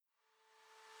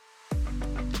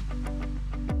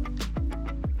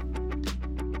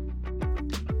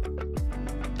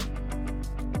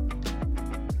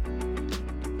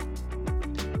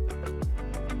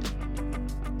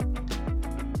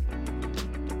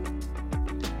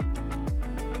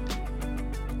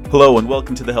Hello and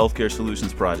welcome to the Healthcare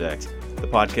Solutions Project, the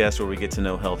podcast where we get to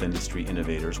know health industry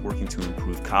innovators working to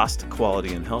improve cost,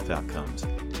 quality, and health outcomes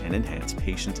and enhance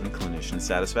patient and clinician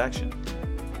satisfaction.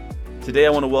 Today I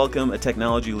want to welcome a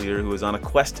technology leader who is on a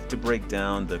quest to break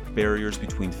down the barriers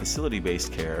between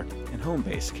facility-based care and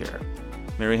home-based care,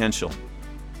 Mary Henschel.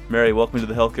 Mary, welcome to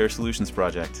the Healthcare Solutions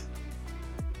Project.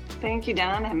 Thank you,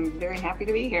 Don. I'm very happy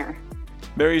to be here.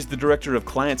 Mary is the Director of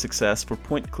Client Success for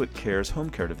PointClickCare's Home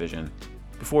Care Division.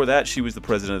 Before that, she was the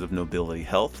president of Nobility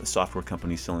Health, a software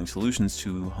company selling solutions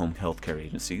to home healthcare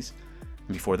agencies.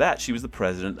 And before that, she was the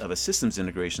president of a systems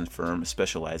integration firm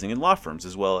specializing in law firms,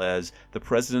 as well as the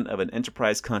president of an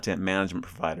enterprise content management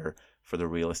provider for the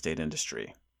real estate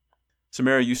industry. So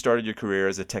Mary, you started your career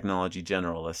as a technology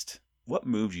generalist. What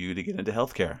moved you to get into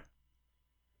healthcare?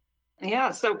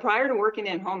 Yeah, so prior to working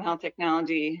in home health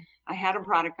technology, I had a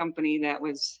product company that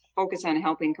was focused on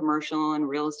helping commercial and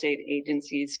real estate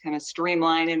agencies kind of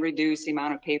streamline and reduce the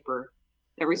amount of paper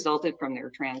that resulted from their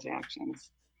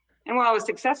transactions. And while I was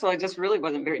successful, it just really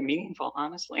wasn't very meaningful,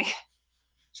 honestly.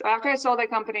 So after I sold that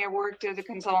company, I worked as a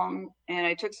consultant and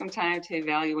I took some time to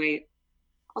evaluate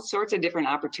all sorts of different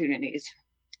opportunities.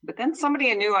 But then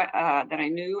somebody that I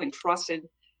knew and trusted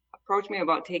approached me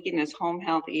about taking this home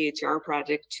health EHR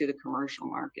project to the commercial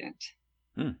market.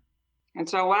 And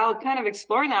so while kind of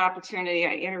exploring that opportunity,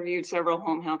 I interviewed several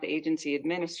home health agency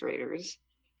administrators.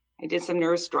 I did some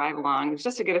nurse drive-alongs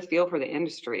just to get a feel for the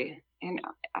industry. And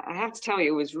I have to tell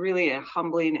you, it was really a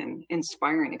humbling and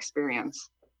inspiring experience.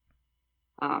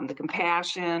 The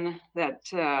compassion that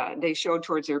they showed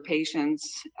towards their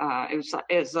patients, it was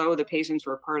as though the patients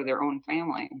were part of their own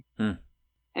family.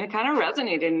 And it kind of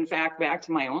resonated, in fact, back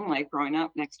to my own life growing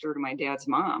up next door to my dad's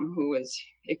mom, who was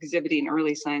exhibiting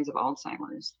early signs of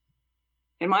Alzheimer's.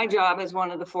 And my job as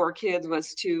one of the 4 kids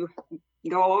was to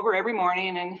go over every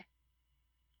morning and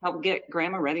help get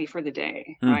grandma ready for the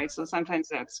day, right? So sometimes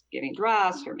that's getting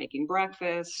dressed or making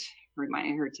breakfast,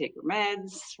 reminding her to take her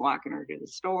meds, walking her to the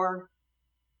store.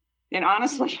 And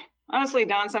honestly,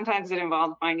 Don, sometimes it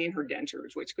involved finding her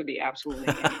dentures, which could be absolutely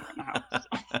anywhere in the house.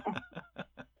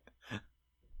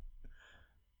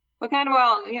 But kind of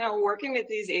while, working with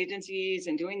these agencies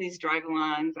and doing these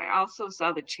drive-alongs, I also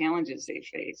saw the challenges they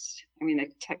faced. I mean, the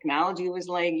technology was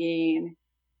lagging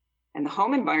and the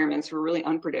home environments were really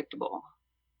unpredictable.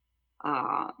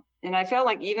 And I felt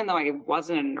like even though I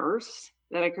wasn't a nurse,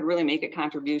 that I could really make a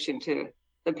contribution to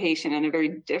the patient in a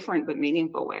very different but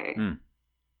meaningful way.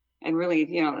 And really,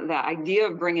 the idea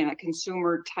of bringing a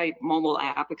consumer-type mobile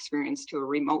app experience to a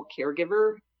remote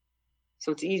caregiver,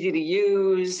 so it's easy to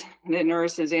use. The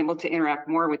nurse is able to interact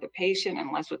more with the patient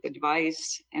and less with the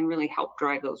device and really help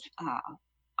drive those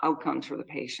outcomes for the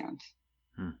patient.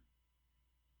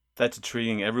 That's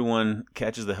intriguing. Everyone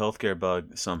catches the healthcare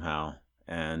bug somehow.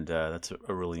 And that's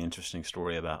a really interesting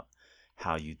story about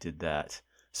how you did that.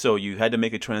 So you had to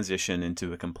make a transition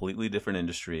into a completely different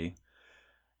industry.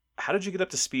 How did you get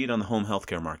up to speed on the home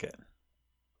healthcare market?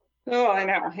 Oh, I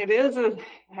know. It is a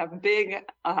big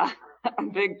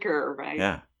curve, right?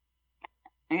 Yeah.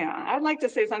 I'd like to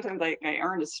say sometimes like I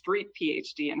earned a street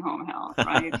PhD in home health,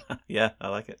 right? Yeah, I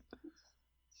like it.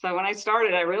 So when I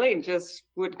started, I really just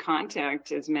would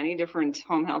contact as many different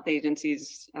home health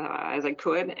agencies as I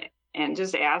could and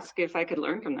just ask if I could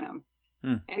learn from them.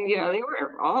 And, they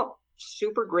were all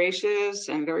super gracious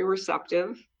and very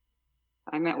receptive.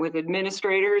 I met with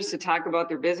administrators to talk about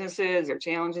their businesses, their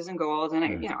challenges and goals. And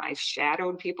I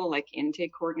shadowed people like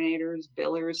intake coordinators,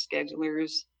 billers,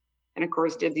 schedulers, and of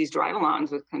course did these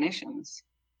drive-alongs with clinicians.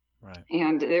 Right.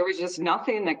 And there was just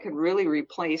nothing that could really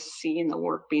replace seeing the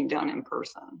work being done in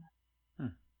person.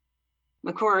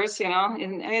 Of course, in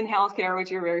healthcare, which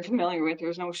you're very familiar with,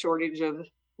 there's no shortage of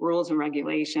rules and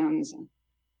regulations and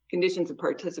conditions of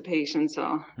participation.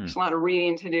 So there's a lot of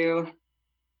reading to do.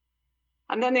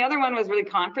 And then the other one was really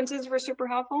conferences were super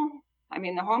helpful. I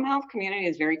mean, the home health community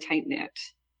is very tight knit.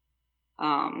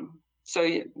 So,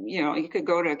 you could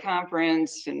go to a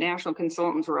conference and national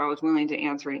consultants were always willing to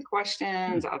answer any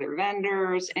questions, other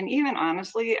vendors, and even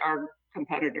honestly, our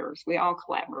competitors. We all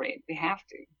collaborate. We have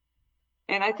to.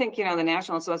 And I think, the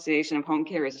National Association of Home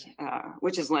Care,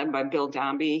 which is led by Bill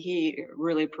Dombey, he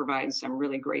really provides some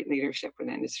really great leadership for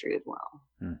the industry as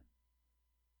well.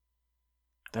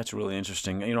 That's really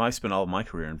interesting. I spent all of my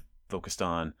career focused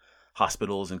on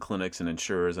hospitals and clinics and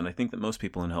insurers, and I think that most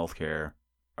people in healthcare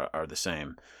are the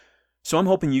same. So I'm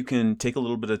hoping you can take a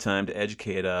little bit of time to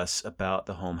educate us about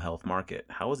the home health market.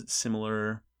 How is it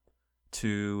similar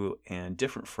to and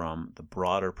different from the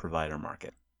broader provider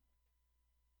market?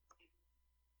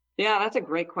 Yeah, that's a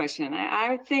great question.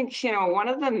 I think, one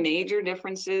of the major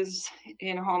differences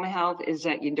in home health is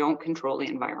that you don't control the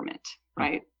environment,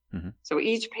 right? Mm-hmm. So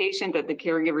each patient that the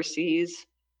caregiver sees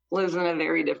lives in a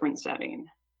very different setting.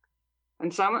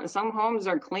 And some homes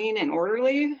are clean and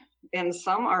orderly, and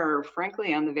some are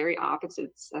frankly on the very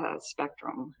opposite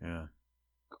spectrum. Yeah.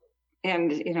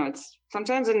 And it's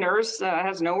sometimes a nurse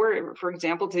has nowhere, for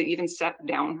example, to even set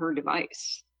down her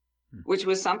device, Hmm. which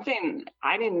was something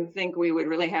I didn't think we would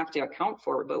really have to account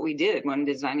for, but we did when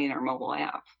designing our mobile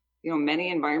app. Many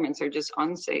environments are just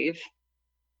unsafe,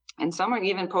 and some are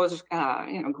even pose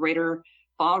greater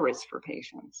fall risk for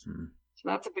patients. Hmm. So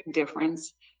that's a big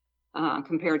difference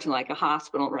compared to like a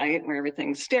hospital, right, where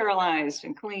everything's sterilized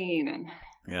and clean and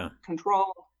Yeah.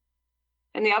 controlled.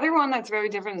 And the other one that's very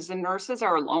different is the nurses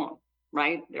are alone,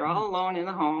 right? They're Hmm. all alone in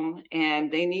the home,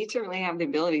 and they need to really have the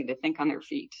ability to think on their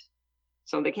feet.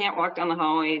 So they can't walk down the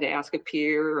hallway to ask a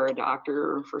peer or a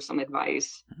doctor for some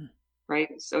advice,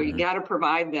 right? So you Mm-hmm. got to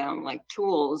provide them like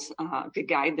tools to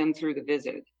guide them through the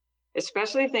visit,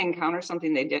 especially if they encounter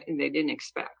something they didn't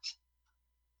expect.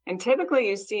 And typically,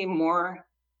 you see more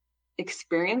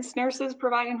experienced nurses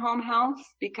providing home health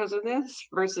because of this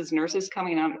versus nurses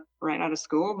coming out right out of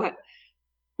school. But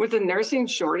with the nursing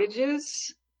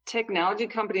shortages, technology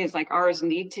companies like ours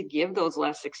need to give those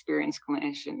less experienced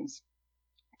clinicians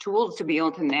tools to be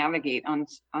able to navigate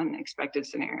unexpected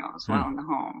scenarios Hmm. while in the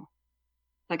home.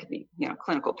 That could be,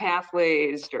 clinical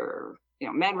pathways or,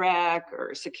 MedRec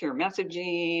or secure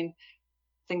messaging,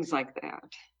 things like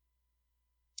that.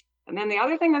 And then the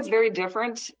other thing that's very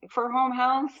different for home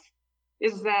health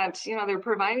is that, they're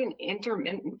providing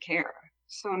intermittent care.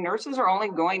 So nurses are only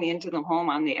going into the home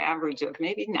on the average of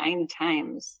maybe 9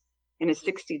 times in a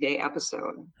 60-day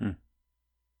episode. Hmm.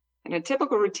 And a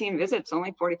typical routine visit's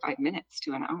only 45 minutes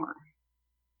to an hour.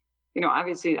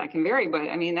 Obviously that can vary, but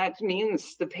I mean, that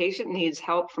means the patient needs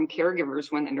help from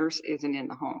caregivers when the nurse isn't in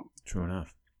the home. True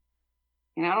enough.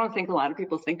 And I don't think a lot of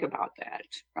people think about that,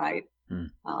 right? Hmm.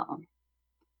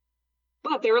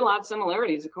 But there are a lot of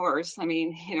similarities, of course. I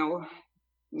mean,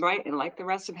 right, and like the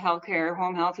rest of healthcare,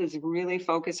 home health is really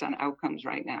focused on outcomes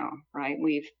right now, right?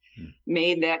 We've Hmm.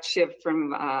 made that shift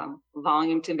from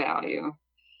volume to value.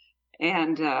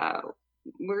 And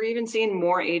we're even seeing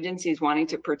more agencies wanting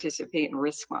to participate in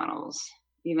risk models,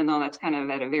 even though that's kind of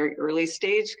at a very early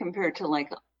stage compared to like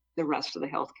the rest of the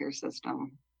healthcare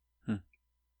system. Hmm.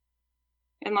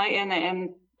 And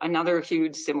another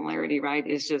huge similarity, right,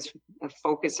 is just a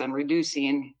focus on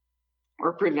reducing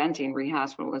or preventing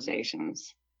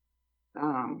rehospitalizations.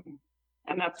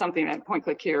 And that's something at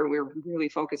PointClickCare, we're really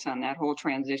focused on that whole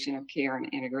transition of care and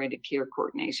integrated care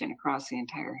coordination across the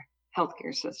entire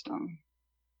healthcare system.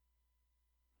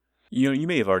 You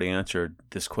may have already answered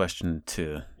this question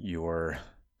to your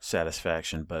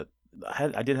satisfaction, but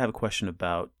I did have a question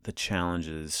about the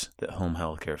challenges that home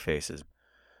health care faces.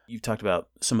 You've talked about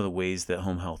some of the ways that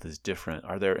home health is different.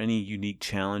 Are there any unique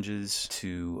challenges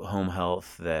to home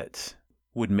health that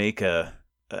would make an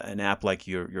app like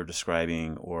you're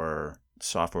describing or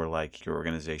software like your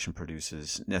organization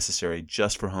produces necessary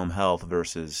just for home health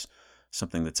versus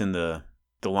something that's in the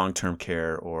long-term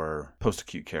care or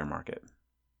post-acute care market?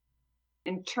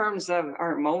 In terms of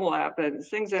our mobile app,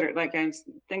 things that are like things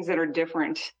that are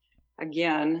different,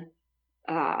 again,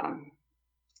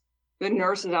 the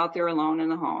nurse is out there alone in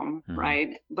the home, Mm-hmm.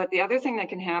 right? But the other thing that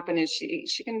can happen is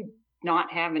she can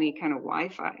not have any kind of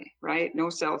Wi-Fi, right? No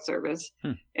cell service.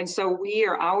 Hmm. And so we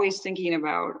are always thinking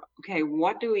about, okay,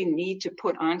 what do we need to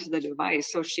put onto the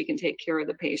device so she can take care of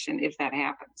the patient if that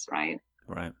happens, right?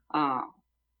 Right.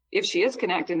 If she is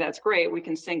connected, that's great. We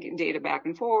can sync data back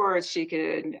and forth. She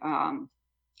could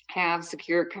have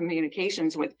secure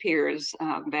communications with peers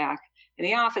back in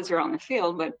the office or on the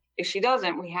field. But if she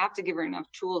doesn't, we have to give her enough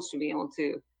tools to be able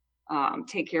to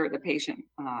take care of the patient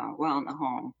while in the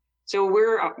home. So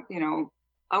we're,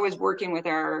 always working with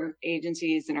our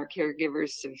agencies and our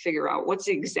caregivers to figure out what's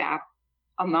the exact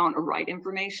amount of right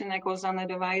information that goes on the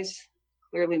device.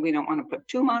 Clearly, we don't want to put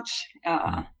too much,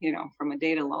 from a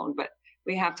data load, but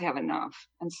we have to have enough.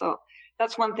 And so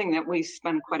that's one thing that we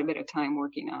spend quite a bit of time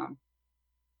working on.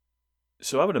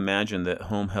 So I would imagine that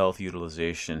home health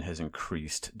utilization has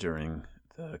increased during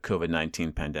the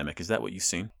COVID-19 pandemic. Is that what you've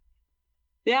seen?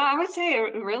 Yeah, I would say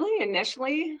really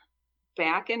initially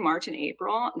back in March and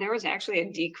April, there was actually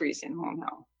a decrease in home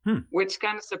health, which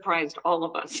kind of surprised all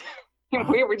of us. Wow.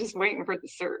 We were just waiting for the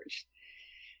surge.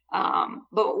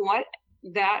 But what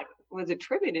that was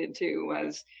attributed to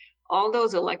was all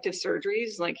those elective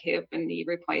surgeries like hip and knee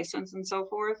replacements and so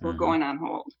forth were going on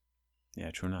hold.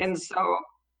 Yeah, true enough. And so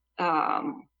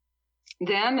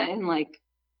then in like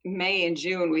May and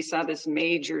June, we saw this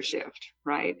major shift,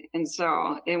 right? And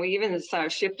we even saw a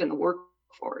shift in the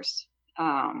workforce.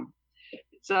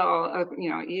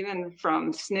 Even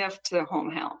from SNF to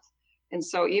home health. And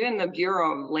so even the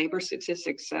Bureau of Labor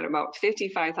Statistics said about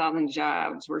 55,000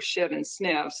 jobs were shed in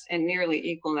SNFs, and nearly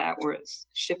equal that was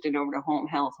shifted over to home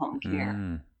health, home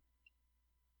care,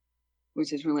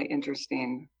 which is really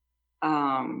interesting.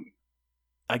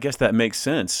 I guess that makes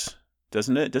sense,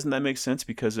 doesn't it? Doesn't that make sense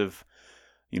because of,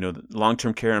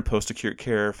 long-term care and post-acute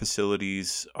care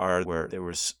facilities are where there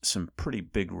was some pretty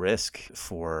big risk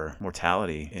for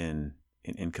mortality in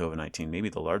COVID-19, maybe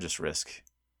the largest risk.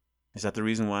 Is that the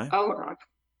reason why? Oh,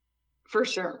 for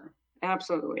sure.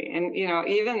 Absolutely. And,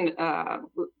 even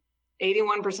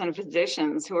 81% of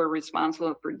physicians who are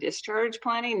responsible for discharge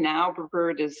planning now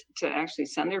prefer to actually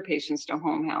send their patients to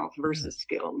home health versus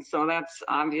skilled. So that's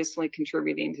obviously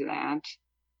contributing to that.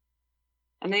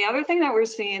 And the other thing that we're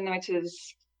seeing, which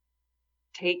is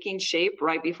taking shape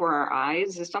right before our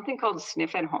eyes, is something called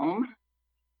SNF at home.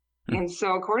 And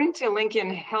so according to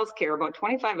Lincoln Healthcare, about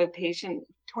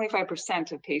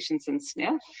 25% of patients in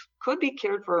SNF could be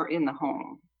cared for in the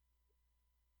home,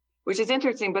 which is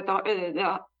interesting. But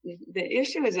the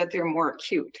issue is that they're more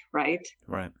acute, right?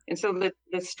 Right. And so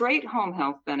the straight home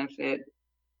health benefit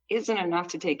isn't enough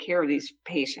to take care of these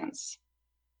patients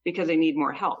because they need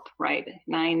more help, right?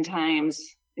 9 times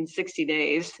in 60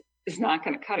 days is not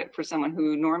going to cut it for someone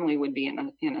who normally would be in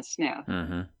a SNF.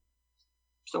 Mm-hmm.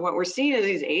 So what we're seeing is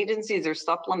these agencies are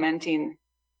supplementing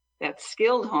that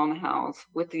skilled home health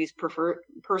with these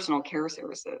personal care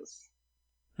services.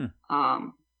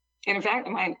 And in fact,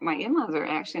 my in-laws are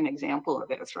actually an example of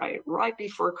this, right? Right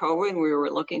before COVID, we were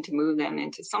looking to move them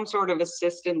into some sort of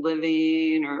assisted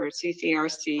living or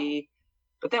CCRC.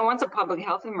 But then once a public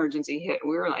health emergency hit,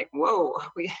 we were like, whoa,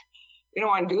 we don't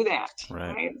want to do that.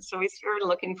 Right? So we started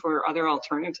looking for other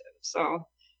alternatives. So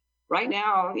right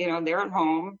now, they're at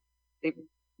home. They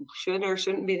should or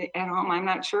shouldn't be at home, I'm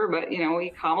not sure. But,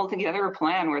 we cobbled together a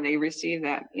plan where they receive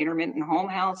that intermittent home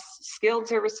health skilled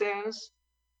services.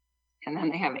 And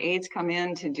then they have aides come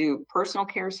in to do personal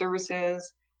care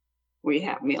services. We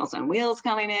have Meals on Wheels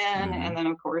coming in. And then,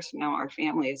 of course, our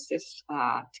family assists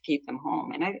to keep them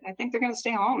home. And I think they're going to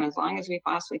stay home as long as we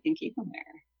possibly can keep them there.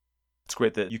 It's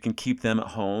great that you can keep them at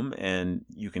home, and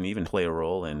you can even play a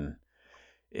role in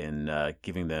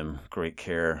giving them great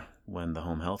care when the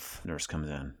home health nurse comes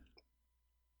in.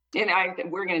 And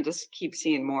we're going to just keep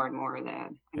seeing more and more of that.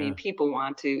 I mean, people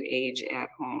want to age at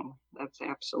home. That's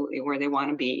absolutely where they want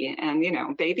to be. And,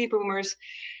 baby boomers,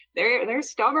 they're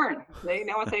stubborn. They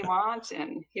know what they want,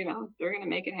 and, they're going to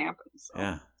make it happen. So.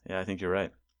 Yeah, I think you're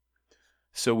right.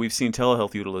 So we've seen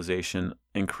telehealth utilization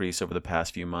increase over the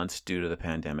past few months due to the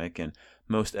pandemic, and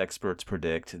most experts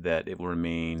predict that it will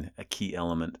remain a key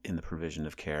element in the provision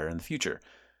of care in the future.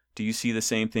 Do you see the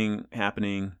same thing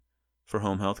happening for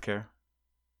home health care?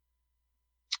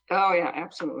 Oh, yeah,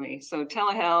 absolutely. So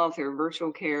telehealth or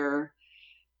virtual care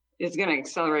is going to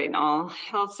accelerate in all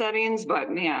health settings,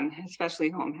 but man, especially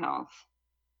home health.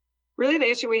 Really, the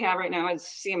issue we have right now is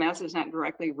CMS is not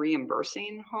directly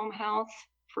reimbursing home health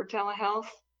for telehealth.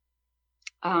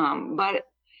 But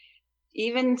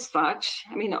even such,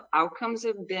 the outcomes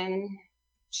have been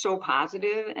so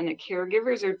positive, and the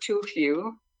caregivers are too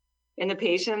few, and the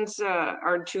patients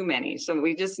are too many. So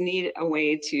we just need a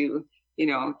way to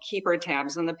keep our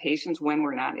tabs on the patients when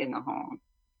we're not in the home.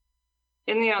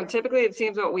 And, typically it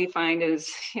seems what we find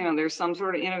is, there's some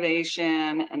sort of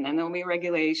innovation, and then there'll be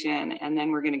regulation, and then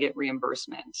we're going to get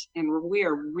reimbursement. And we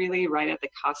are really right at the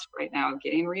cusp right now of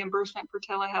getting reimbursement for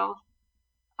telehealth,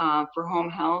 for home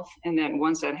health. And then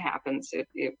once that happens,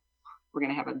 we're going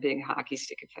to have a big hockey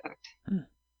stick effect.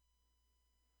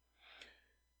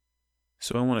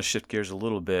 So I want to shift gears a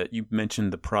little bit. You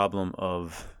mentioned the problem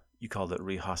of, you called it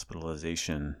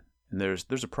rehospitalization. And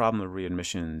there's a problem of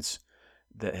readmissions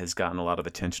that has gotten a lot of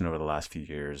attention over the last few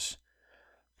years.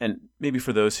 And maybe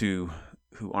for those who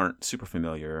aren't super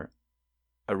familiar,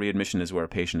 a readmission is where a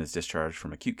patient is discharged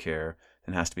from acute care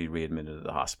and has to be readmitted to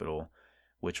the hospital,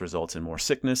 which results in more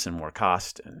sickness and more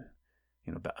cost, and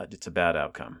it's a bad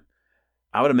outcome.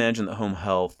 I would imagine that home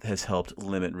health has helped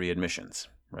limit readmissions,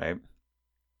 right?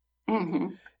 Mm-hmm.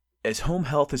 As home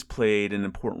health has played an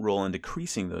important role in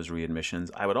decreasing those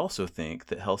readmissions, I would also think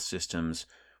that health systems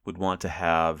would want to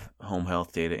have home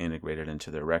health data integrated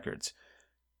into their records.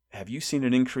 Have you seen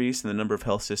an increase in the number of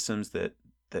health systems that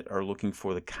are looking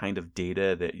for the kind of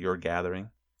data that you're gathering?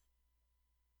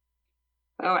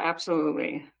 Oh,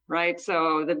 absolutely. Right.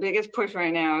 So the biggest push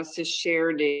right now is to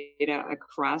share data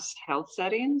across health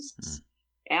settings.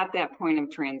 at that point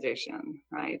of transition,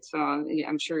 right? So yeah,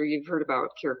 I'm sure you've heard about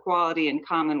care quality and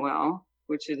Commonwealth,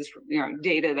 which is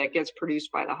data that gets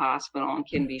produced by the hospital and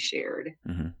can be shared,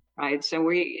 Mm-hmm. right? So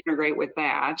we integrate with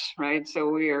that, right? So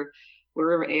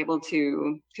we're able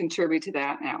to contribute to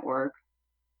that network.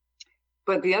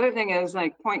 But the other thing is,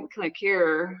 like,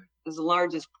 PointClickCare is the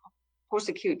largest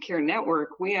post-acute care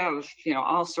network. We have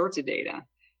all sorts of data,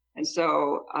 and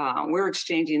so we're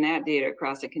exchanging that data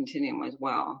across the continuum as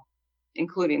well,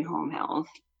 including home health,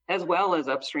 as well as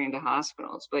upstream to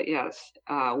hospitals. But yes,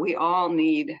 we all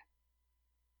need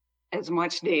as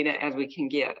much data as we can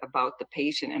get about the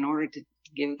patient in order to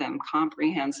give them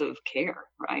comprehensive care,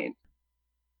 right?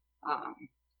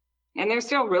 And there's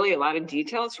still really a lot of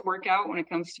details to work out when it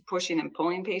comes to pushing and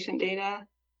pulling patient data.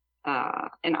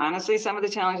 And honestly, some of the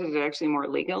challenges are actually more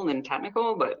legal than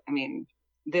technical, but I mean,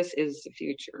 this is the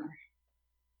future.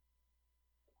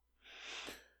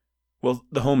 Well,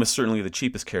 the home is certainly the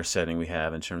cheapest care setting we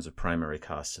have in terms of primary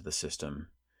costs of the system.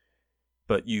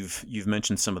 But you've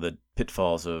mentioned some of the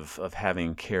pitfalls of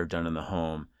having care done in the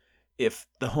home. If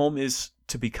the home is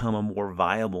to become a more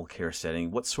viable care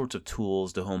setting, what sorts of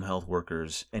tools do home health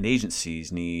workers and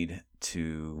agencies need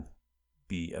to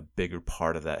be a bigger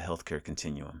part of that healthcare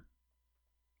continuum?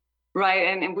 Right.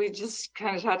 And we just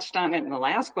kind of touched on it in the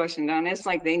last question, Don. It's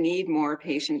like they need more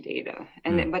patient data,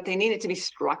 but they need it to be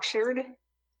structured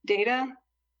data,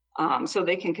 so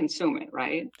they can consume it,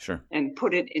 right? Sure. And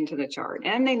put it into the chart.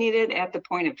 And they need it at the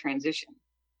point of transition.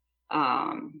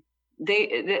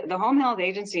 The home health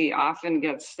agency often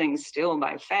gets things still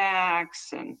by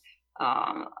fax and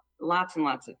lots and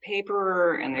lots of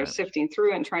paper, and they're sifting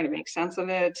through it and trying to make sense of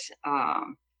it.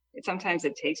 Sometimes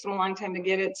it takes them a long time to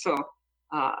get it. So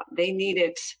they need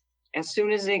it as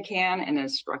soon as they can and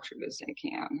as structured as they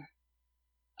can.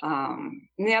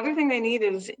 And the other thing they need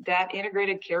is that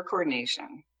integrated care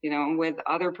coordination, with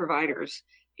other providers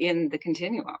in the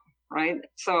continuum, right?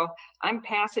 So I'm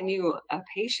passing you a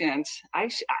patient. I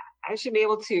should be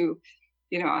able to,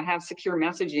 have secure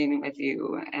messaging with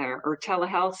you, or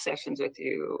telehealth sessions with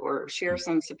you, or share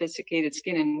some sophisticated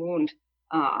skin and wound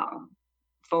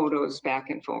photos back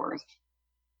and forth.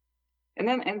 And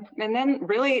then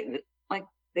really, like,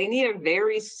 they need a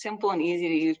very simple and easy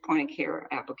to use point of care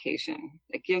application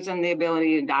that gives them the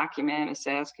ability to document,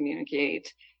 assess,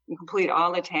 communicate, and complete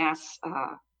all the tasks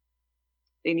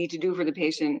they need to do for the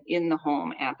patient in the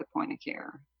home at the point of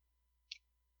care.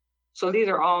 So these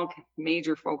are all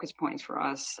major focus points for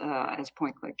us as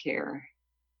PointClickCare.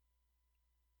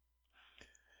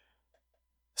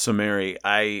 So, Mary,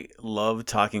 I love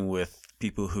talking with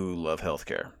people who love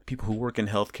healthcare, people who work in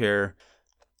healthcare.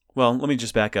 Well, let me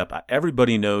just back up.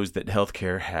 Everybody knows that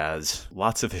healthcare has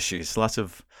lots of issues,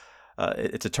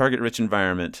 it's a target-rich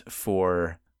environment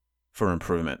for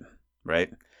improvement,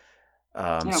 right?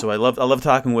 So I love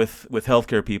talking with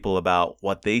healthcare people about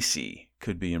what they see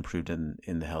could be improved in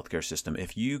the healthcare system.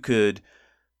 If you could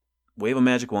wave a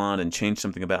magic wand and change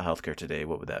something about healthcare today,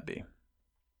 what would that be?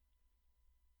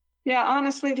 Yeah,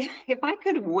 honestly, if I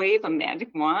could wave a magic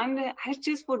wand, I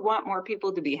just would want more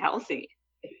people to be healthy,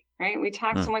 right? We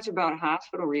talk so much about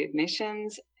hospital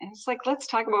readmissions, and it's like, let's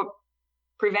talk about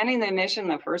preventing the admission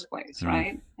in the first place,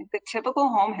 right? Like, the typical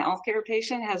home healthcare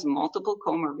patient has multiple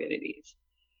comorbidities,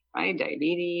 right?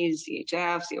 Diabetes,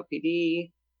 CHF,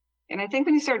 COPD. And I think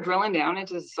when you start drilling down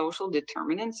into the social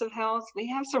determinants of health, we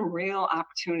have some real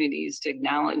opportunities to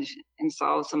acknowledge and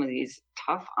solve some of these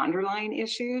tough underlying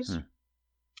issues.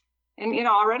 And,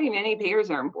 already many payers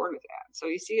are on board with that. So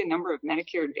you see a number of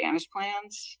Medicare Advantage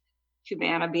plans,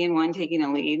 Humana being one taking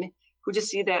a lead, who just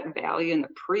see that value in the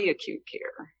pre-acute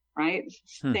care, right?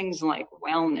 Things like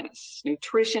wellness,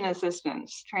 nutrition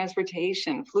assistance,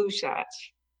 transportation, flu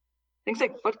shots, things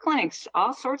like foot clinics,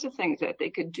 all sorts of things that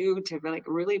they could do to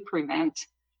really prevent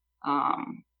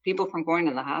people from going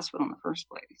to the hospital in the first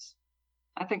place.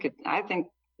 I think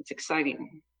it's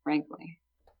exciting, frankly.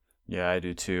 Yeah, I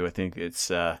do too. I think it's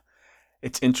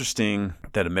interesting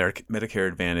that a Medicare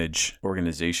Advantage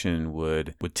organization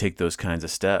would take those kinds of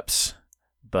steps.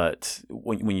 But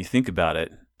when you think about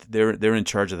it, they're in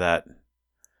charge of that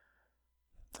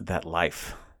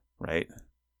life, right?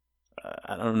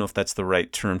 I don't know if that's the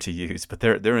right term to use, but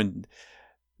they're on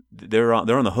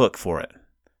the hook for it.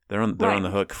 They're on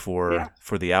the hook for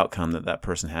the outcome that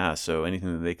person has. So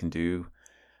anything that they can do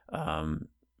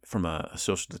from a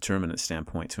social determinant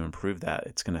standpoint to improve that,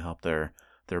 it's going to help their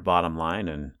bottom line.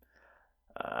 And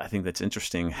I think that's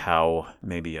interesting how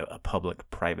maybe a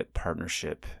public-private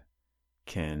partnership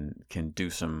can do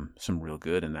some real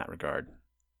good in that regard.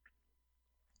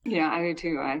 Yeah, I do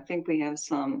too. I think we have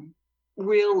some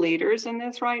real leaders in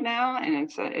this right now,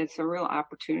 and it's a real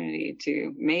opportunity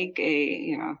to make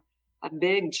a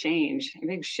big change, a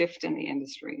big shift in the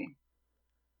industry.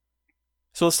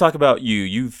 So let's talk about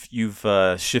you. You've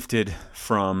shifted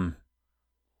from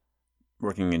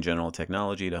working in general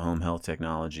technology to home health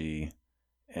technology,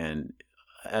 and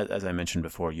as I mentioned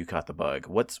before, you caught the bug.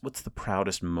 What's the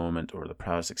proudest moment or the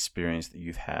proudest experience that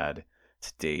you've had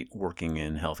to date working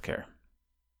in healthcare?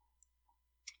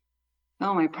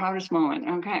 Oh, my proudest moment.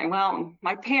 Okay. Well,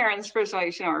 my parents, first of all,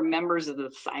 you should know, are members of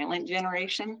the silent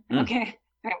generation. Mm. Okay.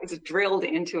 It was drilled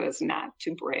into us not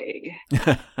to brag.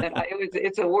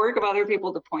 It's a work of other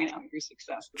people to point out your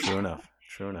successes. True enough.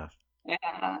 True enough.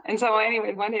 Yeah. And so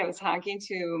anyway, one day I was talking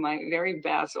to my very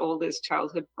best, oldest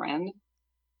childhood friend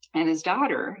and his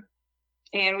daughter,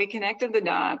 and we connected the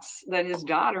dots that his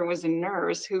daughter was a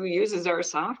nurse who uses our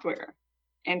software.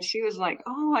 And she was like,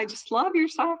 "Oh, I just love your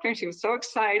software." She was so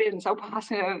excited and so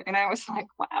positive. And I was like,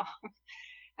 wow,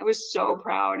 I was so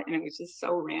proud. And it was just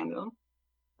so random.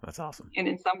 That's awesome. And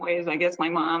in some ways, I guess my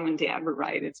mom and dad were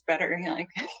right. It's better like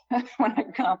when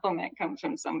a compliment comes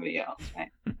from somebody else,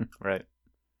 right? Right.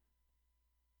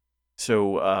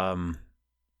 So,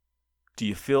 do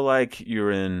you feel like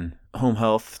you're in home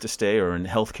health to stay or in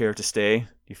healthcare to stay? Do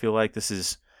you feel like this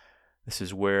is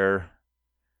where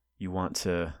you want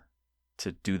to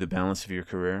do the balance of your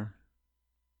career?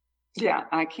 Yeah,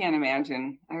 I can't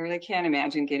imagine. I really can't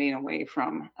imagine getting away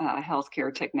from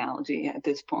healthcare technology at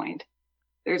this point.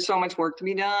 There's so much work to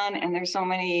be done, and there's so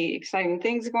many exciting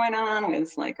things going on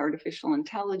with like artificial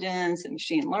intelligence and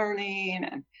machine learning,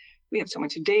 and we have so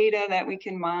much data that we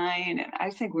can mine. And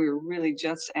I think we're really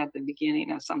just at the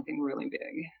beginning of something really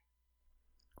big.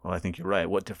 Well, I think you're right.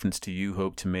 What difference do you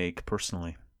hope to make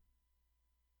personally?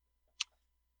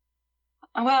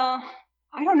 Well,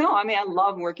 I don't know. I mean, I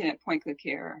love working at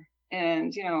PointClickCare.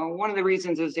 And, one of the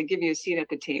reasons is they give you a seat at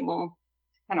the table,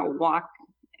 kind of walk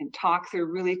and talk through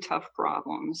really tough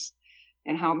problems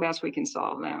and how best we can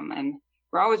solve them. And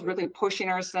we're always really pushing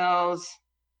ourselves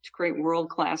to create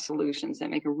world-class solutions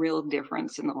that make a real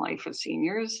difference in the life of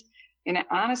seniors. And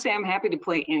honestly, I'm happy to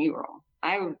play any role.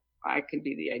 I could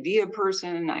be the idea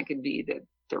person, I could be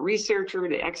the researcher,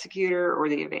 the executor, or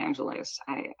the evangelist.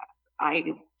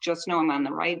 I just know I'm on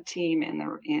the right team in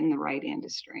the right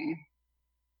industry.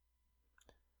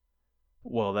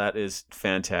 Well, that is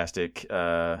fantastic.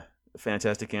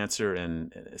 Fantastic answer,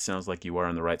 and it sounds like you are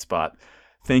in the right spot.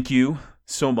 Thank you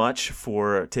so much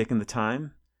for taking the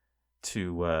time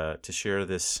to share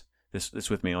this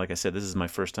with me. Like I said, this is my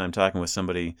first time talking with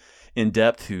somebody in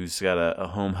depth who's got a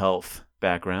home health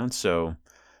background, so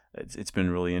it's been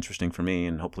really interesting for me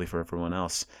and hopefully for everyone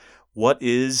else. What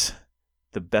is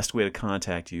the best way to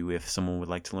contact you if someone would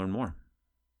like to learn more?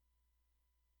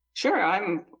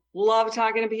 Sure, love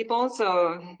talking to people,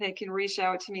 so they can reach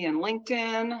out to me on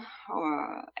LinkedIn,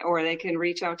 or they can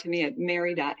reach out to me at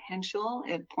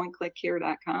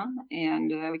mary.henschel@pointclickcare.com,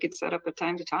 and we could set up a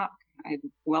time to talk. I'd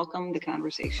welcome the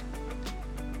conversation.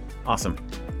 Awesome.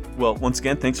 Well, once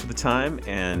again, thanks for the time,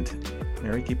 and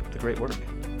Mary, keep up the great work.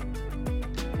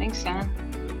 Thanks, John.